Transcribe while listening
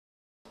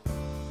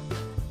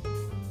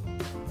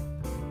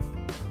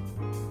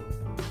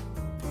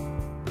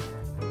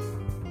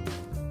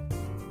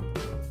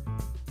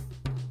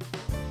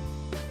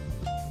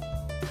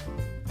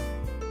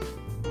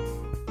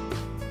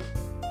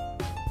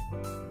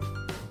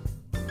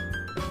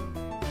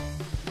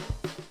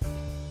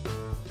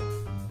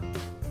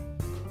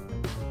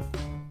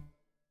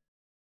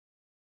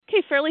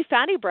fairly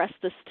fatty breast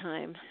this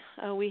time.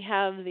 We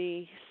have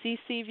the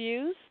CC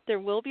views. There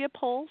will be a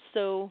poll,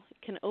 so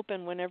it can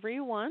open whenever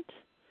you want.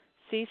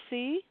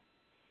 CC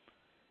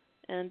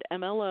and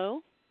MLO,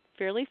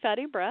 fairly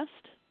fatty breast.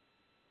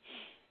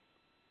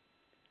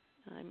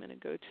 I'm going to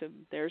go to,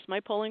 there's my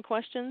polling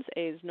questions.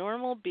 A is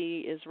normal,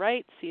 B is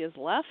right, C is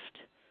left.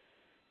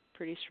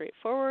 Pretty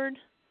straightforward.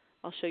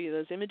 I'll show you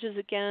those images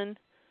again.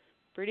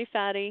 Pretty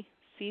fatty,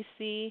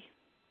 CC,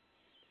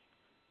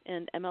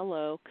 and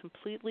MLO,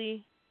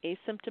 completely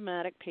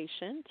asymptomatic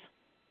patient.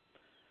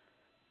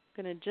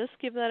 I'm going to just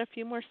give that a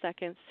few more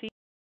seconds.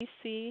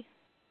 CC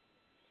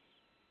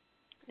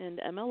and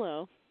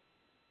MLO.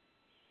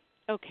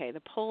 Okay,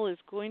 the poll is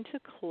going to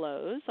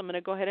close. I'm going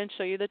to go ahead and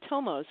show you the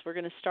tomos. We're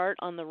going to start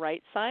on the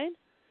right side.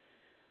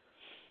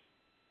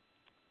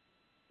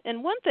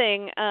 And one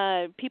thing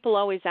people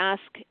always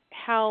ask,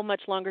 how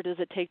much longer does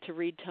it take to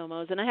read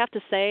tomos? And I have to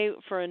say,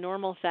 for a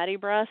normal fatty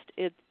breast,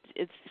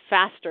 it's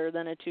faster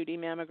than a 2D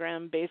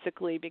mammogram,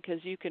 basically, because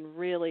you can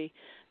really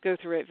go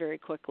through it very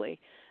quickly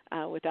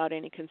without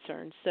any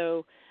concern.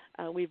 So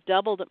we've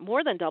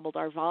more than doubled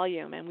our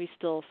volume, and we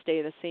still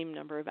stay the same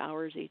number of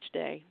hours each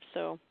day.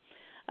 So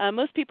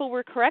most people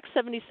were correct.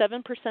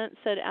 77%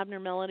 said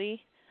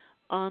abnormality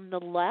on the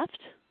left,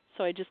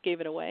 so I just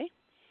gave it away.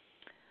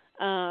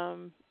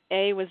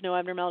 A was no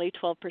abnormality,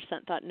 12%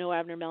 thought no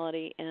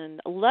abnormality,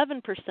 and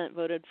 11%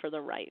 voted for the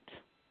right.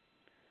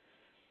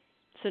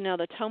 So now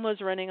the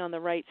tomo's running on the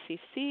right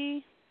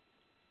CC,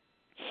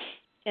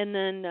 and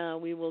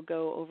then we will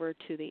go over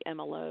to the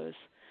MLOs.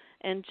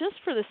 And just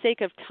for the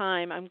sake of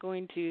time, I'm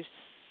going to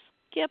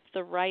skip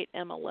the right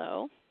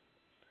MLO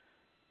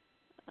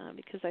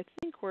because I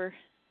think we're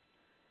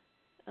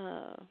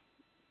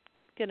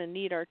going to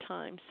need our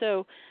time.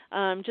 So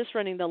I'm just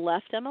running the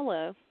left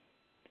MLO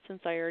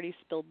since I already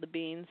spilled the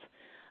beans.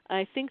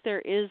 I think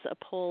there is a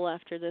poll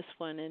after this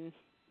one, and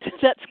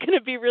that's going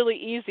to be really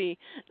easy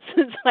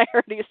since I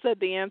already said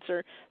the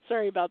answer.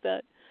 Sorry about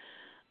that.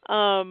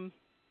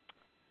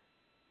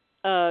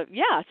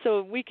 Yeah,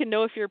 so we can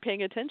know if you're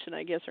paying attention,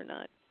 I guess, or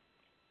not.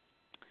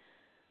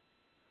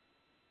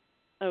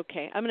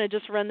 Okay, I'm going to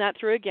just run that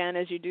through again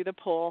as you do the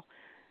poll.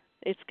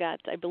 It's got,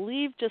 I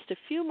believe, just a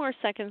few more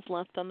seconds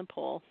left on the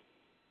poll.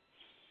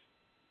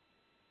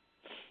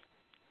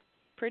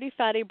 Pretty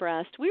fatty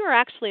breast. We were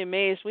actually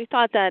amazed. We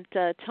thought that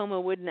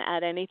TOMO wouldn't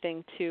add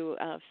anything to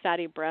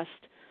fatty breast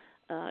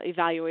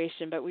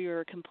evaluation, but we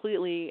were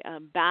completely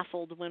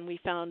baffled when we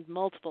found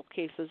multiple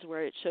cases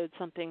where it showed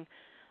something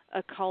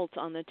occult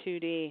on the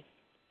 2D.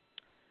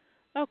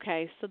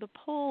 Okay, so the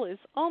poll is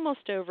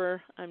almost over.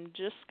 I'm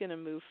just going to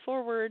move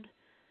forward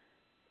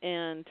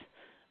and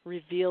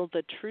reveal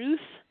the truth.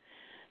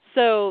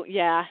 So,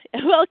 yeah,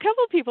 well, a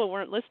couple people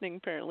weren't listening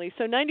apparently.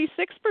 So 96%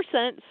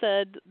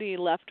 said the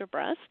left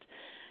breast.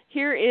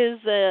 Here is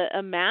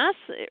a mass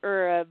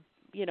or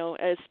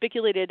a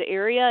spiculated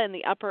area in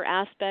the upper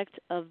aspect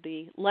of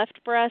the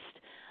left breast.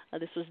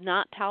 This was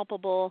not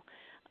palpable.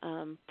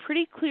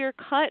 Pretty clear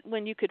cut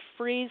when you could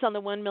freeze on the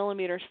 1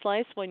 millimeter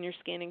slice when you're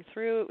scanning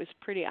through. It was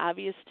pretty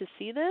obvious to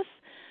see this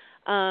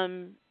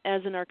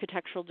as an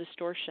architectural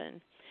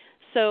distortion.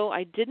 So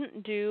I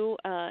didn't do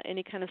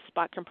any kind of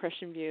spot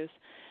compression views.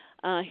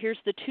 Here's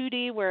the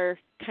 2D where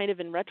kind of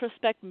in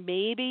retrospect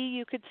maybe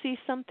you could see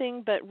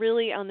something, but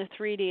really on the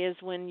 3D is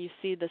when you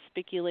see the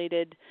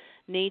spiculated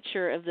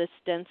nature of this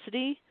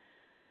density.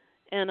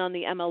 And on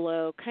the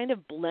MLO kind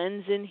of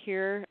blends in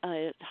here.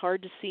 It's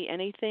hard to see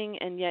anything,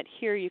 and yet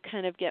here you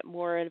kind of get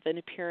more of an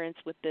appearance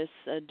with this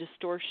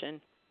distortion.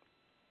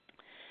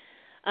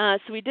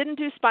 So we didn't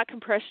do spot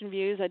compression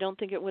views. I don't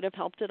think it would have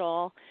helped at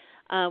all.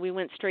 We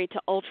went straight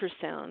to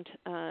ultrasound.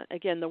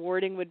 Again, the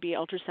wording would be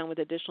ultrasound with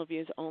additional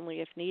views only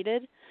if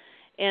needed.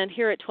 And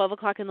here at 12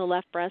 o'clock in the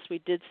left breast, we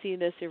did see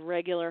this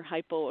irregular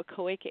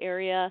hypoechoic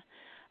area.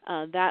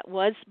 That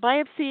was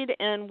biopsied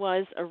and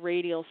was a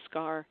radial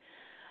scar.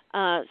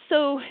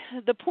 So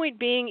the point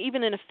being,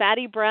 even in a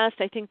fatty breast,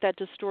 I think that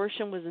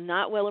distortion was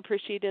not well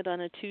appreciated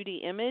on a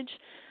 2D image,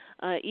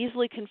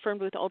 easily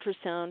confirmed with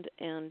ultrasound,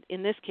 and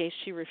in this case,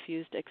 she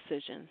refused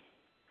excision.